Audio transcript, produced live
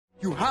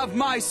have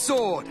my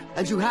sword,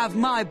 and you have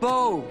my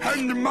bow.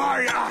 And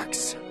my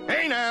axe.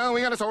 Hey now,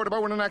 we got a sword, a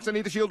bow, and an axe. I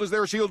need a shield. Is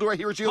there a shield? Do I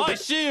hear a shield? My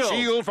shield!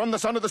 Shield from the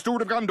son of the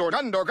steward of Gondor.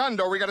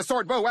 Gondor. We got a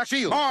sword, bow, axe,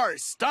 shield. My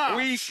staff.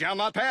 We shall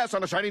not pass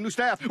on a shiny new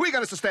staff. We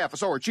got us a staff, a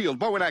sword, shield,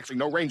 bow, and axe.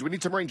 No range. We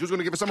need some range. Who's going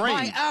to give us some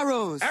range? My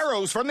arrows.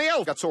 Arrows from the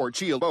elf. Got sword,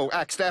 shield, bow,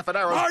 axe, staff, and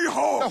arrows. My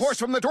horse. The horse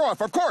from the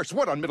dwarf, of course.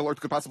 What on Middle Earth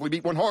could possibly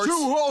beat one horse? 2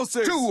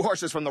 horses. 2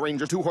 horses from the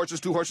ranger. 2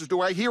 horses.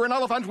 Do I hear an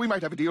elephant? We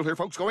might have a deal here,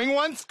 folks. Going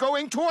once,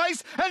 going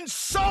twice, and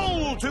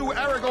sold to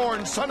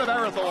Aragorn, son of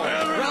Arathorn.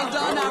 Well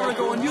done,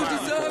 Aragorn. You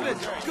deserve it.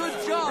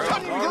 Good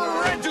job.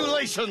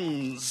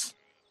 Congratulations!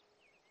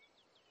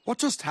 What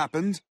just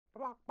happened?